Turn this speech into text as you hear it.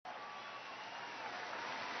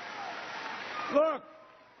Look,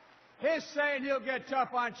 his saying he'll get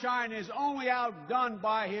tough on China is only outdone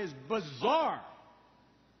by his bizarre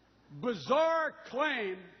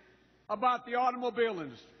claim about the automobile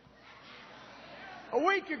industry. A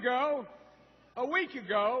week ago,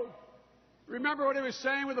 remember what he was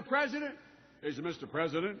saying with the president? He said, Mr.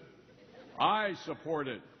 President, I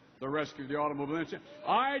supported the rescue of the automobile industry.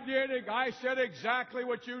 I said exactly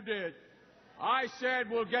what you did. I said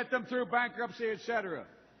we'll get them through bankruptcy, etc.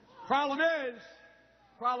 Problem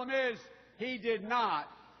is, he did not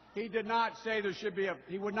say there should be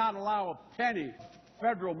he would not allow a penny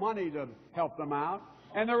federal money to help them out.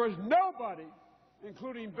 And there was nobody,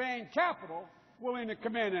 including Bain Capital, willing to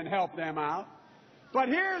come in and help them out. But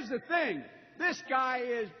here's the thing. This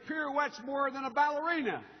guy pirouettes more than a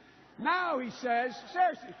ballerina. Now he says,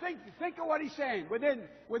 seriously, think of what he's saying.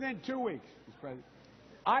 Within 2 weeks, Mr. President,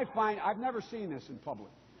 I've never seen this in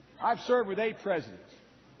public. I've served with 8 presidents.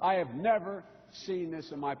 I have never seen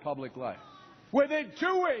this in my public life. Within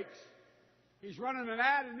 2 weeks, he's running an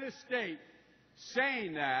ad in this state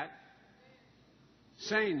saying that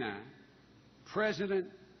President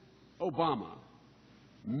Obama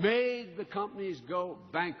made the companies go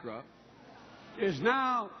bankrupt,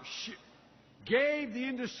 gave the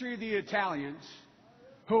industry to the Italians,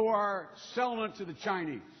 who are selling it to the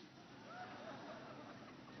Chinese.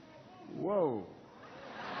 Whoa.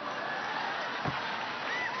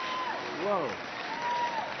 Whoa.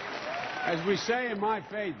 As we say in my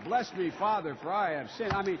faith, bless me, Father, for I have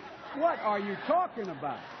sinned. I mean, what are you talking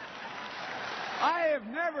about? I have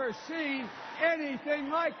never seen anything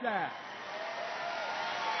like that.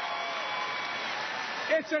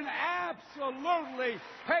 It's an absolutely,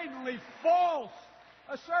 patently false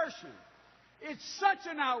assertion. It's such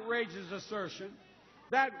an outrageous assertion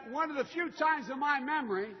that one of the few times in my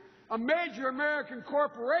memory a major American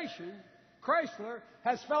corporation, Chrysler,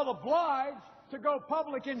 has felt obliged to go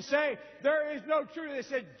public and say there is no truth. They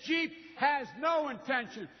said Jeep has no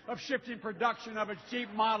intention of shifting production of its Jeep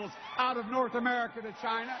models out of North America to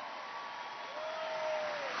China.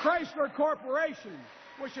 Chrysler Corporation,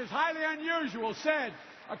 which is highly unusual, said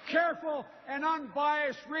a careful and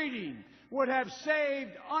unbiased reading would have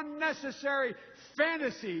saved unnecessary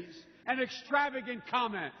fantasies and extravagant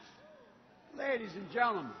comments. Ladies and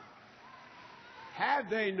gentlemen, have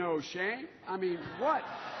they no shame? I mean, what?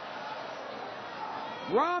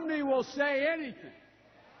 Romney will say anything,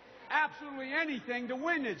 absolutely anything, to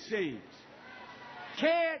win, it seems.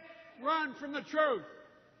 Can't run from the truth.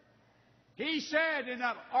 He said in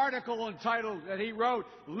that article entitled that he wrote,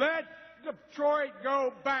 "Let Detroit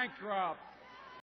go bankrupt."